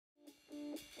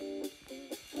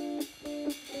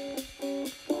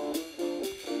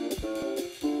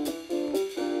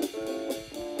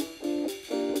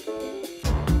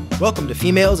Welcome to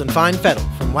Females and Fine Fettle,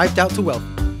 from Wiped Out to Wealthy.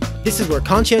 This is where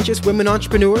conscientious women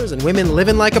entrepreneurs and women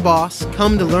living like a boss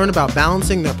come to learn about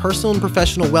balancing their personal and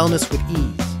professional wellness with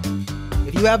ease.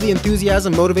 If you have the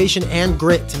enthusiasm, motivation, and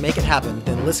grit to make it happen,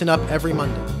 then listen up every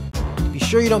Monday. To be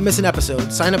sure you don't miss an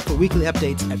episode, sign up for weekly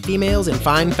updates at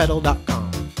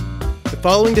femalesandfinefettle.com. The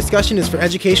following discussion is for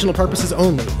educational purposes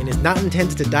only and is not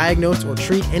intended to diagnose or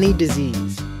treat any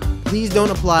disease. Please don't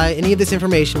apply any of this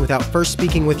information without first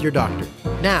speaking with your doctor.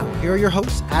 Now, here are your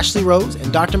hosts, Ashlie Rose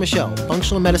and Dr. Michelle,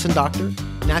 functional medicine doctor,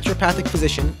 naturopathic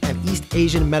physician, and East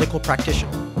Asian medical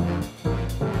practitioner.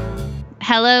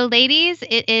 Hello, ladies.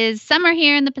 It is summer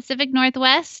here in the Pacific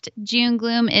Northwest. June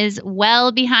gloom is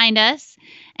well behind us,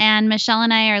 and Michelle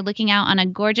and I are looking out on a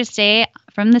gorgeous day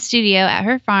from the studio at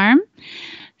her farm.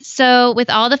 So with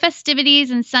all the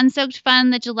festivities and sun-soaked fun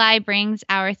that July brings,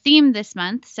 our theme this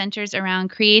month centers around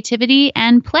creativity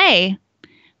and play.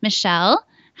 Michelle,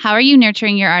 how are you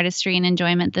nurturing your artistry and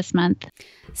enjoyment this month?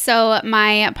 So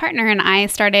my partner and I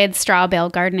started straw bale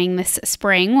gardening this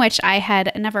spring, which I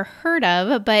had never heard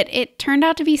of, but it turned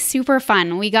out to be super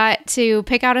fun. We got to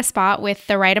pick out a spot with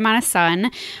the right amount of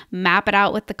sun, map it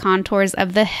out with the contours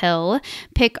of the hill,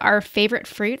 pick our favorite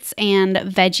fruits and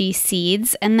veggie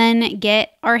seeds, and then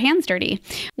get our hands dirty.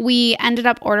 We ended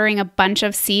up ordering a bunch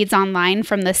of seeds online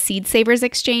from the Seed Savers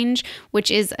Exchange,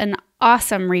 which is an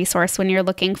awesome resource when you're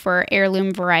looking for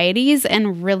heirloom varieties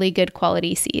and really good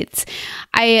quality seeds.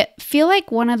 I feel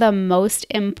like one of the most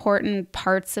important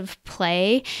parts of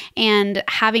play and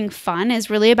having fun is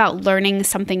really about learning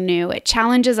something new. It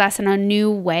challenges us in a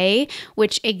new way,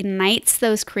 which ignites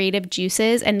those creative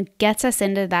juices and gets us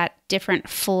into that different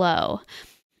flow.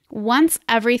 Once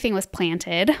everything was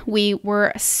planted, we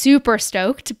were super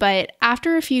stoked, but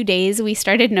after a few days, we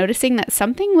started noticing that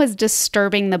something was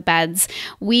disturbing the beds.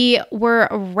 We were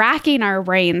racking our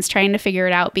brains trying to figure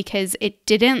it out because it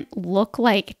didn't look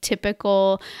like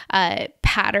typical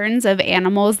patterns of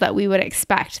animals that we would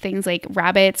expect, things like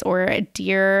rabbits or a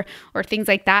deer or things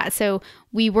like that. So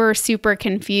we were super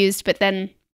confused, but then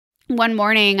one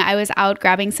morning, I was out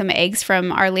grabbing some eggs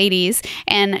from our ladies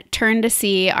and turned to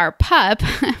see our pup,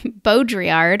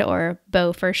 Baudrillard, or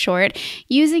Beau for short,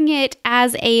 using it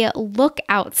as a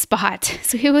lookout spot.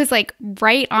 So he was like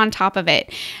right on top of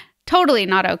it. Totally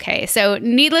not okay. So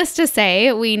needless to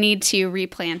say, we need to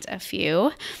replant a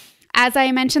few. As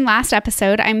I mentioned last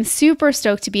episode, I'm super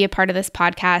stoked to be a part of this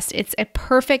podcast. It's a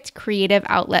perfect creative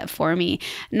outlet for me,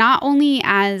 not only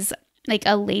as like a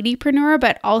ladypreneur,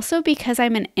 but also because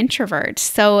I'm an introvert.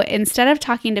 So instead of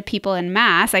talking to people in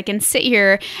mass, I can sit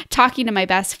here talking to my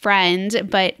best friend,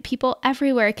 but people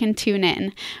everywhere can tune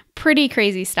in. Pretty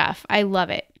crazy stuff. I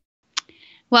love it.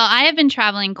 Well, I have been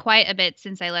traveling quite a bit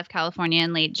since I left California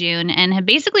in late June and have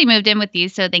basically moved in with you.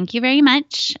 So thank you very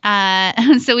much.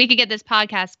 So we could get this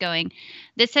podcast going.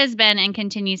 This has been and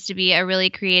continues to be a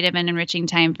really creative and enriching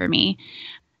time for me.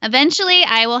 Eventually,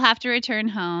 I will have to return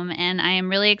home, and I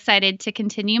am really excited to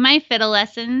continue my fiddle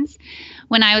lessons.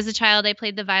 When I was a child, I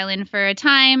played the violin for a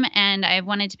time, and I've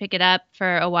wanted to pick it up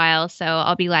for a while, so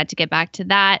I'll be glad to get back to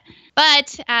that.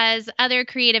 But as other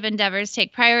creative endeavors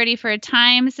take priority for a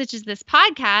time, such as this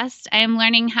podcast, I am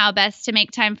learning how best to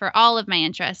make time for all of my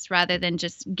interests rather than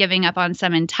just giving up on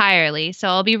some entirely. So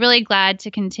I'll be really glad to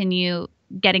continue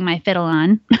getting my fiddle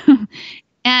on.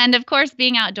 And of course,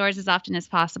 being outdoors as often as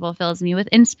possible fills me with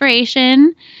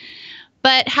inspiration.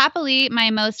 But happily,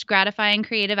 my most gratifying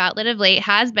creative outlet of late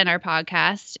has been our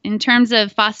podcast. In terms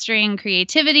of fostering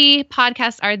creativity,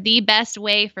 podcasts are the best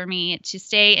way for me to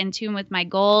stay in tune with my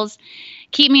goals,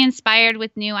 keep me inspired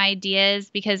with new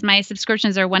ideas, because my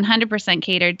subscriptions are 100%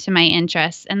 catered to my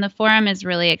interests, and the forum is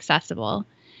really accessible.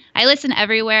 I listen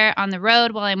everywhere, on the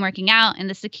road, while I'm working out, in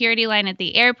the security line at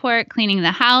the airport, cleaning the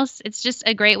house. It's just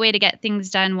a great way to get things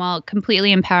done while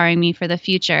completely empowering me for the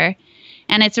future.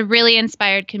 And it's a really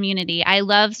inspired community. I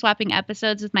love swapping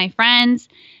episodes with my friends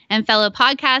and fellow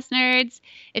podcast nerds.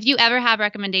 If you ever have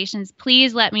recommendations,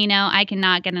 please let me know. I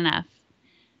cannot get enough.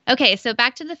 Okay, so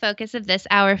back to the focus of this,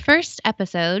 our first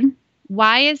episode.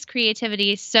 Why is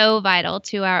creativity so vital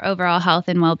to our overall health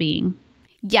and well-being?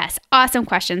 Yes, awesome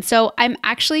question. So I'm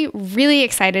actually really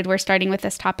excited we're starting with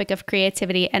this topic of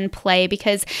creativity and play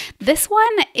because this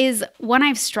one is one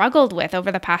I've struggled with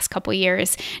over the past couple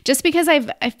years, just because I've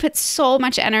put so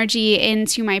much energy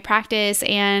into my practice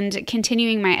and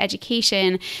continuing my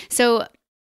education. So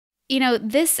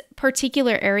this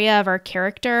particular area of our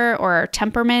character or our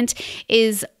temperament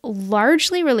is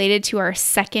largely related to our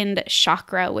second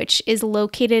chakra, which is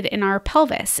located in our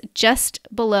pelvis, just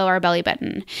below our belly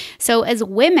button. So as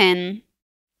women,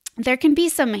 there can be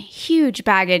some huge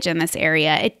baggage in this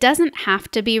area. It doesn't have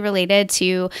to be related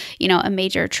to, a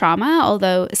major trauma,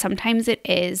 although sometimes it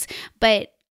is.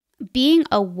 But being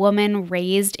a woman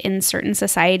raised in certain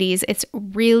societies, it's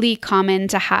really common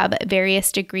to have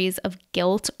various degrees of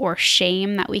guilt or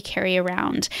shame that we carry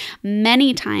around,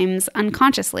 many times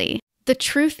unconsciously. The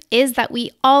truth is that we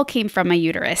all came from a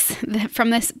uterus, from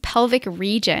this pelvic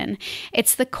region.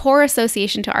 It's the core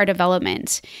association to our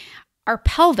development. Our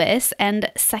pelvis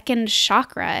and second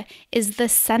chakra is the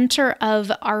center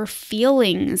of our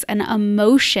feelings and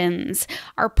emotions,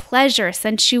 our pleasure,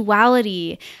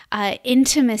 sensuality,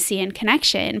 intimacy, and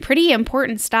connection. Pretty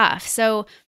important stuff. So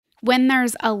when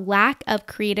there's a lack of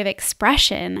creative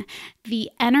expression, the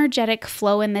energetic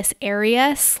flow in this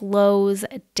area slows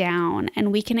down,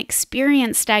 and we can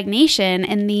experience stagnation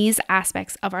in these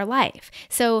aspects of our life.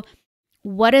 So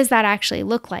what does that actually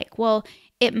look like? Well,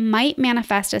 it might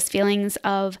manifest as feelings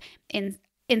of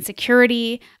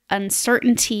insecurity,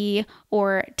 uncertainty,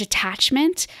 or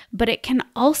detachment, but it can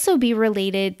also be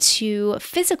related to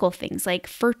physical things like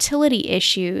fertility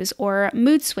issues or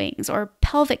mood swings or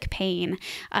pelvic pain,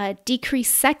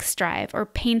 decreased sex drive, or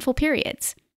painful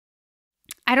periods.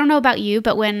 I don't know about you,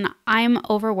 but when I'm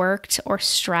overworked or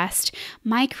stressed,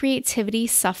 my creativity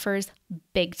suffers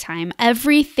big time.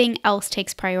 Everything else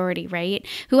takes priority, right?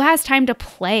 Who has time to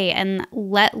play and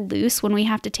let loose when we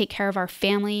have to take care of our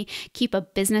family, keep a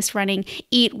business running,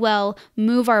 eat well,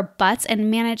 move our butts,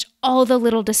 and manage all the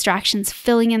little distractions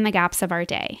filling in the gaps of our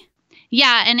day?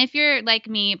 Yeah, and if you're like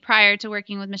me, prior to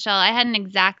working with Michelle, I hadn't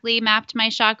exactly mapped my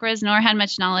chakras nor had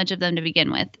much knowledge of them to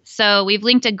begin with. So we've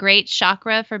linked a great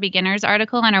chakra for beginners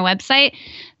article on our website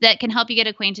that can help you get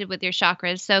acquainted with your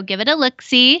chakras. So give it a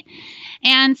look-see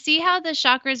and see how the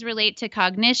chakras relate to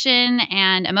cognition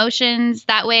and emotions.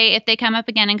 That way, if they come up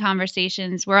again in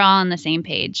conversations, we're all on the same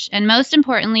page. And most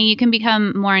importantly, you can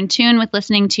become more in tune with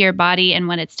listening to your body and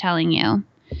what it's telling you.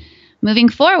 Moving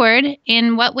forward,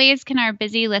 in what ways can our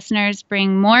busy listeners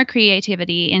bring more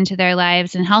creativity into their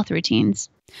lives and health routines?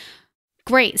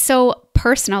 Great. So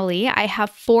personally, I have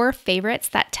 4 favorites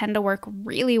that tend to work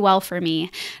really well for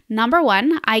me. Number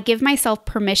 1, I give myself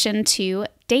permission to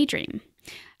daydream.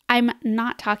 I'm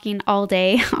not talking all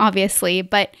day, obviously,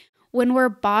 but when we're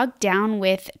bogged down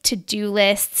with to-do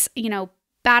lists,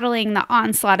 battling the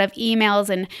onslaught of emails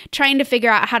and trying to figure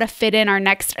out how to fit in our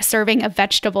next serving of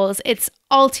vegetables, it's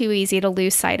all too easy to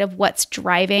lose sight of what's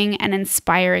driving and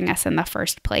inspiring us in the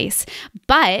first place.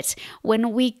 But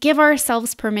when we give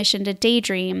ourselves permission to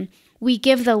daydream, we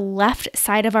give the left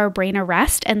side of our brain a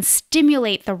rest and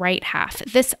stimulate the right half.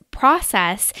 This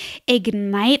process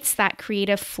ignites that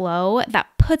creative flow that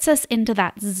puts us into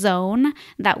that zone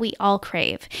that we all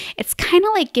crave. It's kind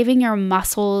of like giving your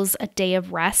muscles a day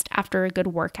of rest after a good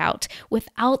workout.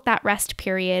 Without that rest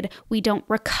period, we don't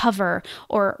recover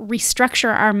or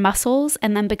restructure our muscles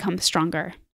and then become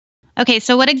stronger. Okay,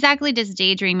 so what exactly does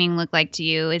daydreaming look like to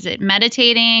you? Is it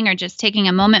meditating or just taking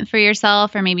a moment for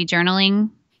yourself or maybe journaling?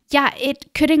 Yeah,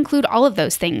 it could include all of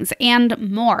those things and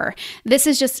more. This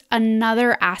is just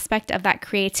another aspect of that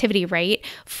creativity, right?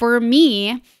 For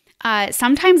me,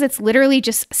 sometimes it's literally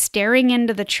just staring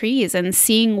into the trees and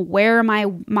seeing where my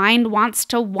mind wants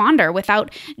to wander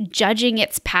without judging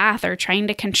its path or trying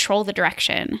to control the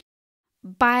direction.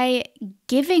 By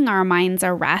giving our minds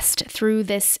a rest through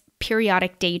this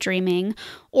periodic daydreaming,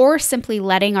 or simply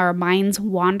letting our minds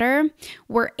wander,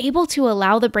 we're able to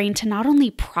allow the brain to not only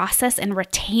process and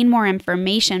retain more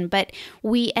information, but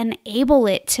we enable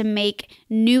it to make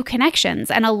new connections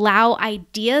and allow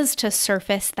ideas to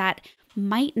surface that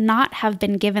might not have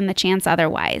been given the chance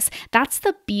otherwise. That's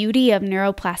the beauty of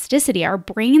neuroplasticity. Our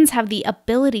brains have the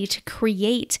ability to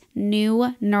create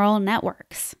new neural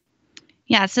networks.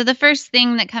 Yeah, so the first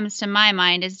thing that comes to my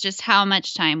mind is just how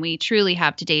much time we truly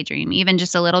have to daydream, even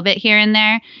just a little bit here and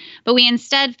there. But we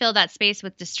instead fill that space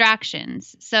with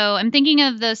distractions. So I'm thinking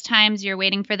of those times you're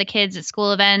waiting for the kids at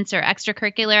school events or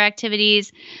extracurricular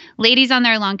activities, ladies on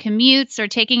their long commutes or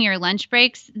taking your lunch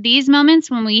breaks. These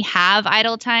moments when we have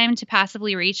idle time to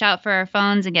passively reach out for our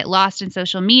phones and get lost in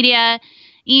social media,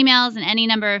 emails, and any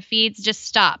number of feeds, just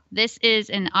stop. This is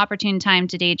an opportune time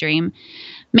to daydream.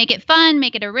 Make it fun,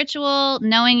 make it a ritual,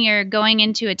 knowing you're going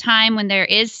into a time when there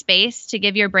is space to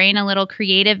give your brain a little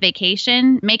creative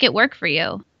vacation. Make it work for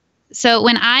you. So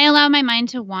when I allow my mind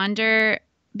to wander,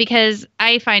 because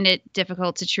I find it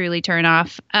difficult to truly turn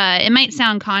off, it might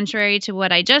sound contrary to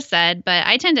what I just said, but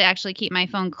I tend to actually keep my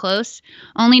phone close,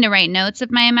 only to write notes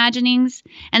of my imaginings.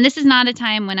 And this is not a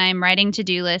time when I'm writing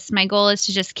to-do lists. My goal is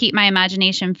to just keep my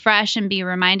imagination fresh and be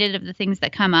reminded of the things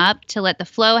that come up, to let the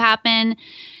flow happen,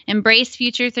 embrace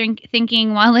future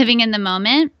thinking while living in the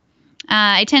moment.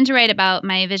 I tend to write about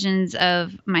my visions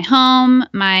of my home,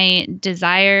 my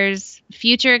desires,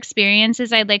 future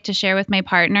experiences I'd like to share with my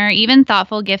partner, even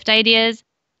thoughtful gift ideas.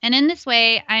 And in this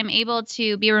way, I'm able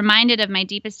to be reminded of my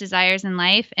deepest desires in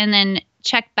life and then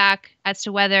check back as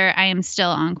to whether I am still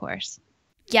on course.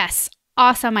 Yes.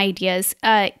 Awesome ideas.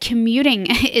 Commuting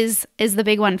is the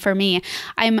big one for me.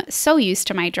 I'm so used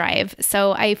to my drive,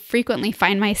 so I frequently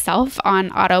find myself on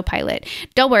autopilot.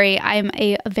 Don't worry, I'm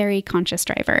a very conscious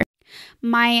driver.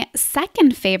 My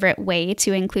second favorite way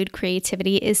to include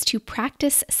creativity is to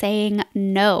practice saying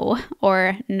no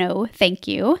or no, thank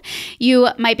you. You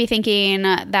might be thinking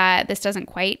that this doesn't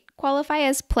quite qualify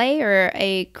as play or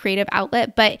a creative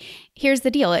outlet, but here's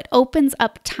the deal. It opens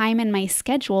up time in my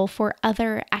schedule for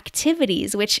other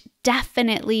activities, which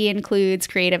definitely includes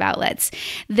creative outlets.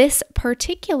 This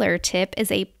particular tip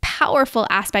is a powerful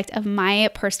aspect of my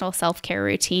personal self-care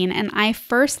routine, and I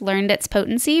first learned its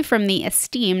potency from the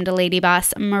esteemed lady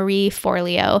boss Marie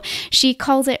Forleo. She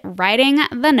calls it riding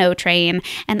the no train,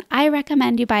 and I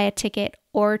recommend you buy a ticket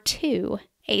or two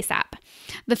ASAP.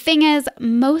 The thing is,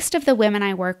 most of the women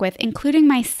I work with, including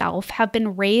myself, have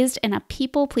been raised in a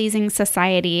people-pleasing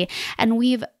society, and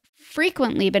we've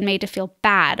frequently been made to feel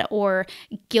bad or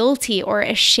guilty or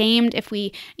ashamed if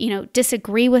we,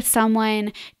 disagree with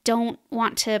someone, don't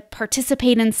want to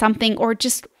participate in something, or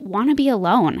just want to be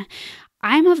alone.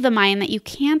 I'm of the mind that you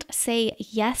can't say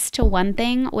yes to one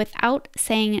thing without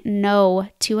saying no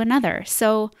to another.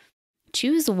 So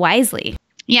choose wisely.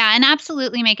 Yeah, and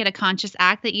absolutely make it a conscious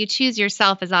act that you choose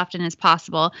yourself as often as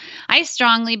possible. I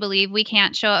strongly believe we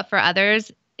can't show up for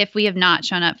others if we have not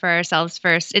shown up for ourselves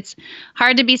first. It's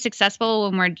hard to be successful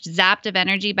when we're zapped of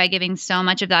energy by giving so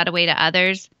much of that away to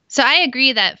others. So I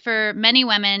agree that for many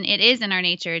women, it is in our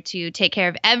nature to take care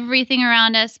of everything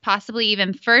around us, possibly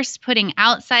even first putting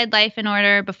outside life in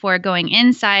order before going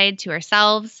inside to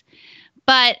ourselves.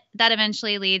 But that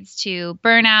eventually leads to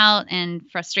burnout and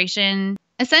frustration.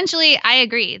 Essentially, I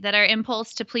agree that our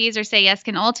impulse to please or say yes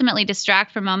can ultimately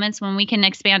distract from moments when we can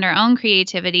expand our own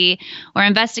creativity or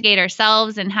investigate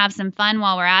ourselves and have some fun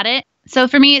while we're at it. So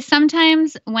for me,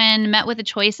 sometimes when met with a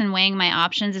choice and weighing my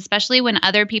options, especially when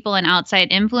other people and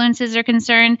outside influences are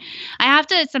concerned, I have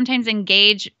to sometimes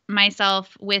engage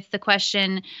myself with the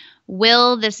question,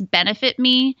 will this benefit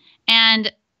me?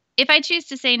 And if I choose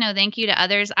to say no thank you to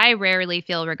others, I rarely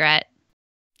feel regret.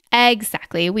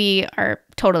 Exactly. We are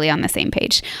totally on the same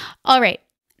page. All right.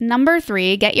 Number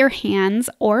 3, get your hands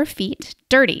or feet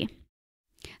dirty.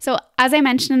 So as I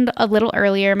mentioned a little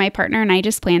earlier, my partner and I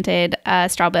just planted a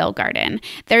straw bale garden.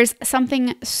 There's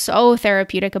something so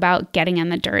therapeutic about getting in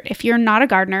the dirt. If you're not a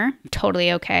gardener,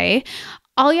 totally okay.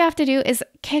 All you have to do is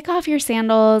kick off your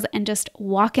sandals and just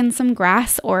walk in some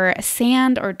grass or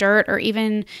sand or dirt or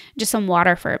even just some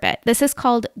water for a bit. This is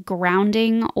called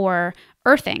grounding or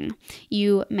earthing.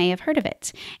 You may have heard of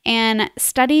it. And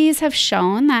studies have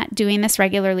shown that doing this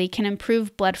regularly can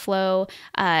improve blood flow,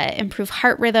 improve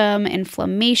heart rhythm,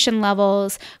 inflammation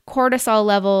levels, cortisol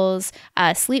levels,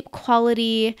 sleep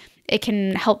quality. It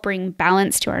can help bring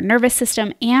balance to our nervous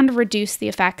system and reduce the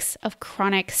effects of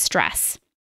chronic stress.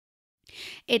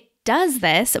 It does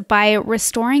this by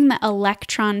restoring the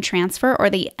electron transfer or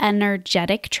the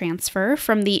energetic transfer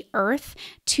from the earth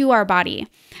to our body.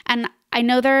 And I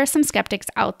know there are some skeptics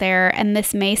out there, and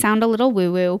this may sound a little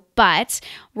woo-woo, but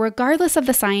regardless of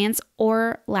the science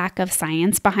or lack of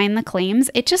science behind the claims,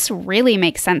 it just really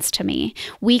makes sense to me.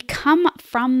 We come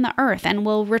from the earth and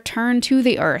will return to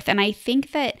the earth. And I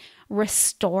think that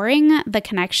restoring the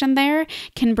connection there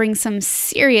can bring some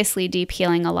seriously deep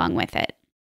healing along with it.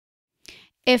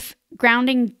 If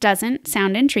grounding doesn't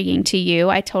sound intriguing to you,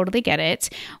 I totally get it.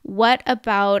 What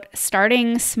about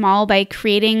starting small by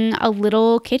creating a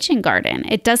little kitchen garden?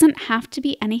 It doesn't have to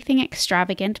be anything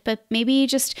extravagant, but maybe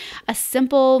just a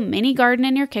simple mini garden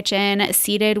in your kitchen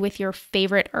seeded with your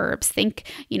favorite herbs.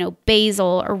 Think,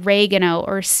 basil, oregano,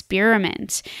 or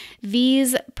spearmint.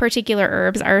 These particular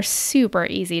herbs are super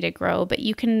easy to grow, but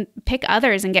you can pick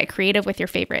others and get creative with your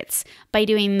favorites. By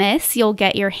doing this, you'll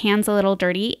get your hands a little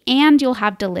dirty and you'll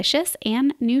have delicious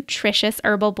and nutritious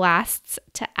herbal blasts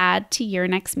to add to your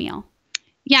next meal.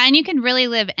 Yeah, and you can really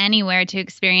live anywhere to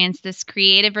experience this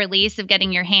creative release of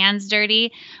getting your hands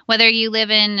dirty. Whether you live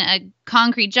in a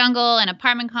concrete jungle, an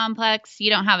apartment complex,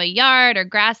 you don't have a yard or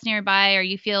grass nearby, or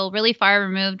you feel really far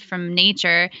removed from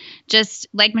nature, just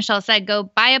like Michelle said, go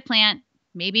buy a plant,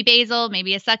 maybe basil,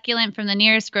 maybe a succulent from the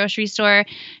nearest grocery store.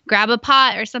 Grab a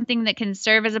pot or something that can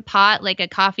serve as a pot, like a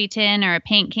coffee tin or a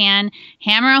paint can.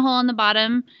 Hammer a hole in the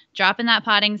bottom, drop in that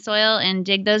potting soil, and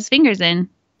dig those fingers in.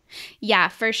 Yeah,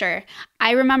 for sure.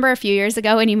 I remember a few years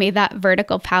ago when you made that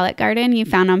vertical pallet garden you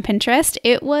found on Pinterest.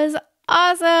 It was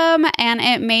awesome. And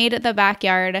it made the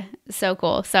backyard so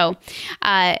cool. So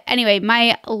anyway,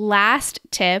 my last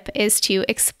tip is to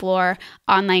explore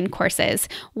online courses.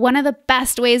 One of the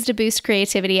best ways to boost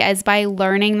creativity is by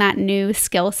learning that new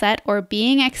skill set or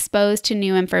being exposed to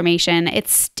new information. It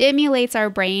stimulates our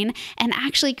brain and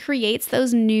actually creates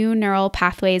those new neural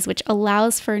pathways, which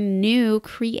allows for new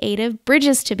creative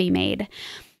bridges to be made.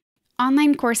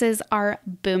 Online courses are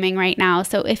booming right now,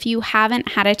 so if you haven't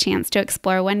had a chance to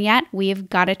explore one yet, we've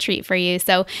got a treat for you.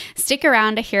 So stick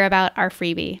around to hear about our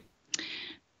freebie.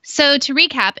 So to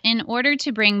recap, in order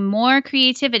to bring more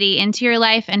creativity into your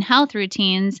life and health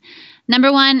routines,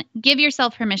 number one, give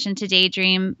yourself permission to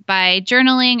daydream by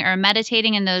journaling or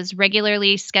meditating in those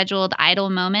regularly scheduled idle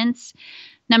moments.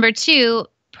 Number two,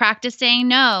 practice saying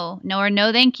no or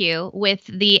no thank you, with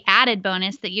the added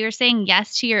bonus that you're saying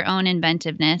yes to your own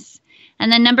inventiveness.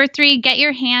 And then number three, get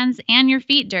your hands and your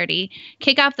feet dirty.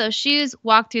 Kick off those shoes,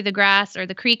 walk through the grass or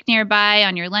the creek nearby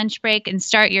on your lunch break, and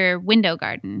start your window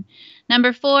garden.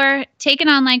 Number four, take an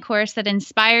online course that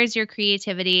inspires your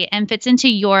creativity and fits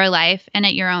into your life and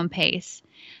at your own pace.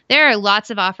 There are lots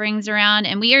of offerings around,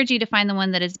 and we urge you to find the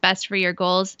one that is best for your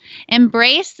goals.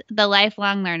 Embrace the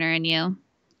lifelong learner in you.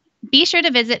 Be sure to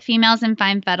visit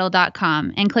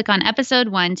femalesandfinefettle.com and click on episode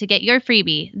 1 to get your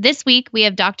freebie. This week, we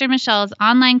have Dr. Michelle's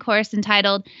online course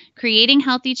entitled Creating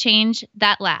Healthy Change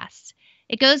That Lasts.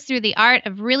 It goes through the art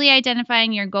of really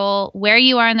identifying your goal, where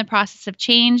you are in the process of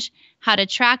change, how to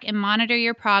track and monitor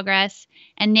your progress,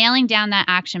 and nailing down that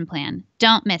action plan.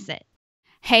 Don't miss it.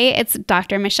 Hey, it's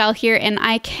Dr. Michelle here, and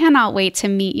I cannot wait to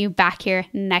meet you back here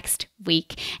next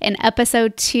week. In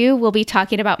episode 2, we'll be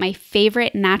talking about my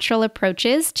favorite natural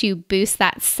approaches to boost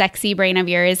that sexy brain of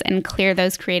yours and clear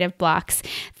those creative blocks.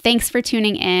 Thanks for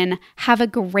tuning in. Have a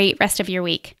great rest of your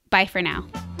week. Bye for now.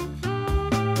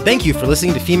 Thank you for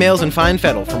listening to Females and Fine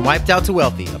Fettle from Wiped Out to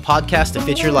Wealthy, a podcast to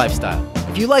fit your lifestyle.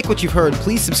 If you like what you've heard,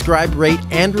 please subscribe, rate,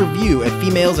 and review at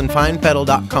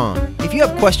femalesandfinefettle.com. If you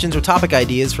have questions or topic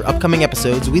ideas for upcoming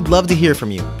episodes, we'd love to hear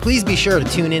from you. Please be sure to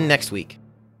tune in next week.